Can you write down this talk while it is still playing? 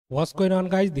What's going on,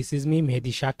 guys? This is me,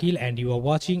 Mehdi Shakil, and you are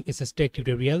watching SSTec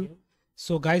tutorial.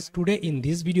 So guys, today in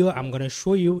this video I'm gonna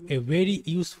show you a very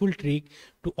useful trick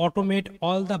to automate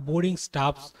all the boring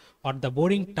stuffs or the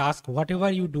boring task whatever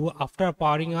you do after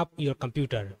powering up your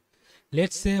computer.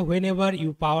 Let's say whenever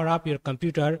you power up your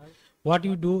computer, what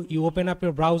you do, you open up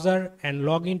your browser and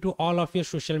log into all of your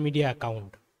social media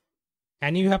account.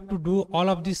 And you have to do all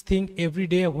of these things every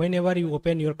day whenever you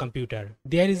open your computer.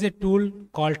 There is a tool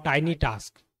called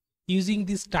TinyTask. Using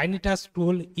this TinyTask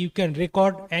tool, you can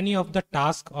record any of the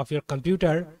tasks of your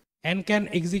computer and can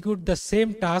execute the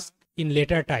same task in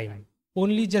later time,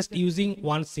 only just using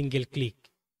one single click.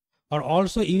 Or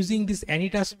also using this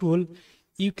AnyTask tool,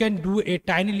 you can do a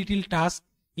tiny little task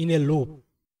in a loop.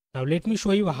 Now let me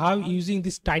show you how using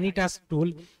this TinyTask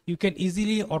tool, you can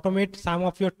easily automate some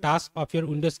of your tasks of your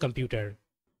Windows computer.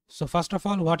 So first of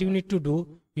all, what you need to do,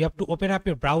 you have to open up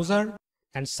your browser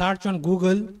and search on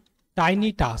Google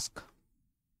TinyTask.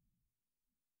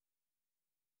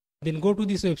 Then go to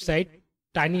this website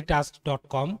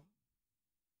tinytask.com,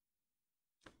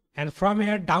 and from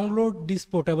here download this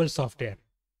portable software.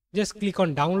 Just click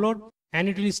on download and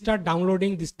it will start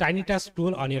downloading this TinyTask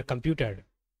tool on your computer.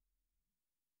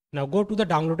 Now go to the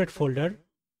downloaded folder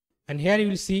and here you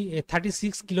will see a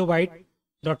 36 kilobyte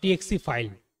 .txt file.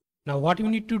 Now what you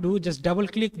need to do, just double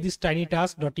click this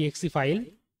tinytask.txt file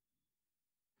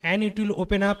and it will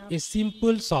open up a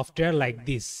simple software like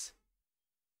this.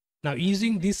 Now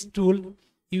using this tool,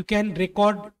 you can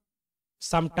record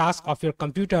some tasks of your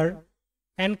computer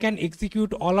and can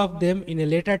execute all of them in a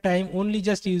later time only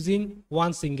just using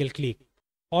one single click.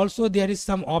 Also there is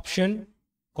some option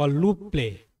called loop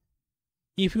play.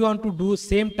 If you want to do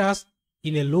same task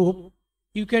in a loop,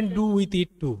 you can do with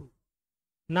it too.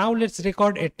 Now let's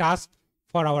record a task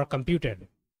for our computer.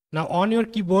 Now on your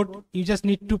keyboard, you just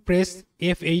need to press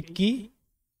F8 key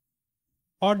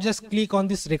or just click on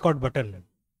this record button.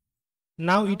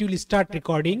 Now it will start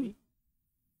recording.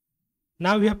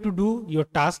 Now you have to do your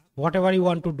task, whatever you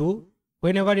want to do,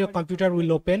 whenever your computer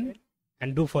will open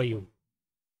and do for you.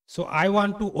 So I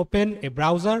want to open a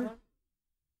browser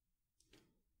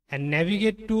and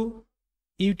navigate to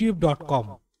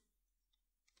youtube.com.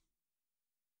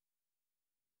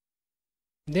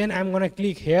 Then I'm gonna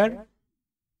click here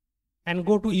and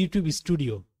go to YouTube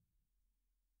Studio.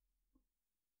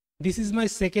 This is my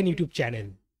second YouTube channel.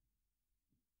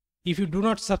 If you do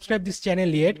not subscribe this channel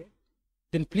yet,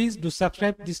 then please do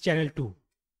subscribe this channel too.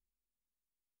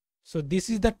 So this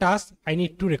is the task I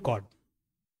need to record.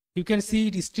 You can see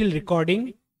it is still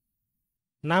recording.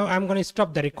 Now I'm gonna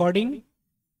stop the recording.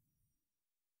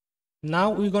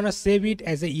 Now we're gonna save it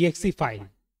as a exe file.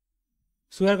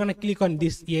 So we're gonna click on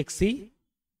this exe.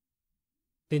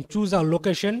 Then choose our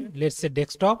location, let's say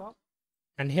desktop.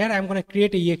 And here I'm gonna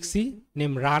create a exe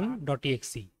named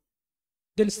run.exe.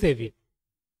 Then save it.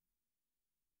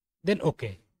 Then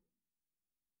OK.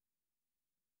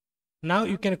 Now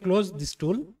you can close this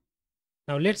tool.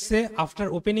 Now let's say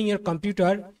after opening your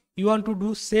computer, you want to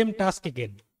do same task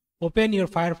again. Open your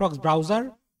Firefox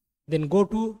browser, then go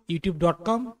to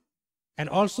youtube.com and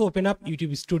also open up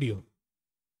YouTube Studio.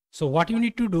 So what you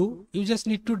need to do, you just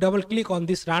need to double click on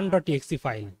this run.txt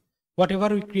file, whatever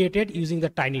we created using the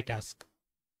TinyTask.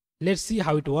 Let's see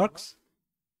how it works.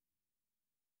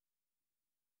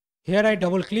 Here I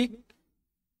double click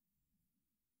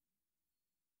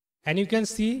and you can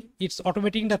see it's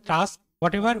automating the task,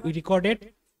 whatever we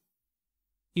recorded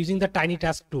using the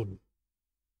TinyTask tool.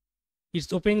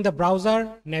 It's opening the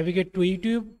browser, navigate to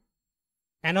YouTube,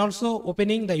 and also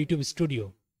opening the YouTube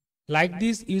Studio. Like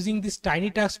this, using this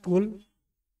TinyTask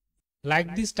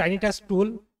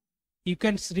tool, you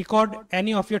can record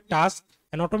any of your tasks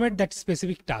and automate that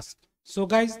specific task. So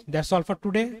guys, that's all for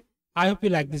today. I hope you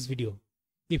like this video.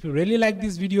 If you really like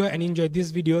this video and enjoyed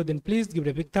this video, then please give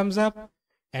it a big thumbs up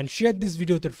and share this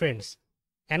video with your friends.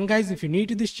 And guys, if you're new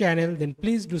to this channel, then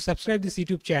please do subscribe this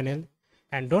YouTube channel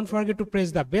and don't forget to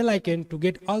press the bell icon to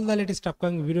get all the latest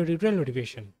upcoming video tutorial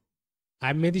notification.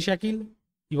 I'm Mehdi Shakil.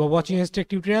 You are watching SSTec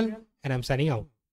tutorial and I'm signing out.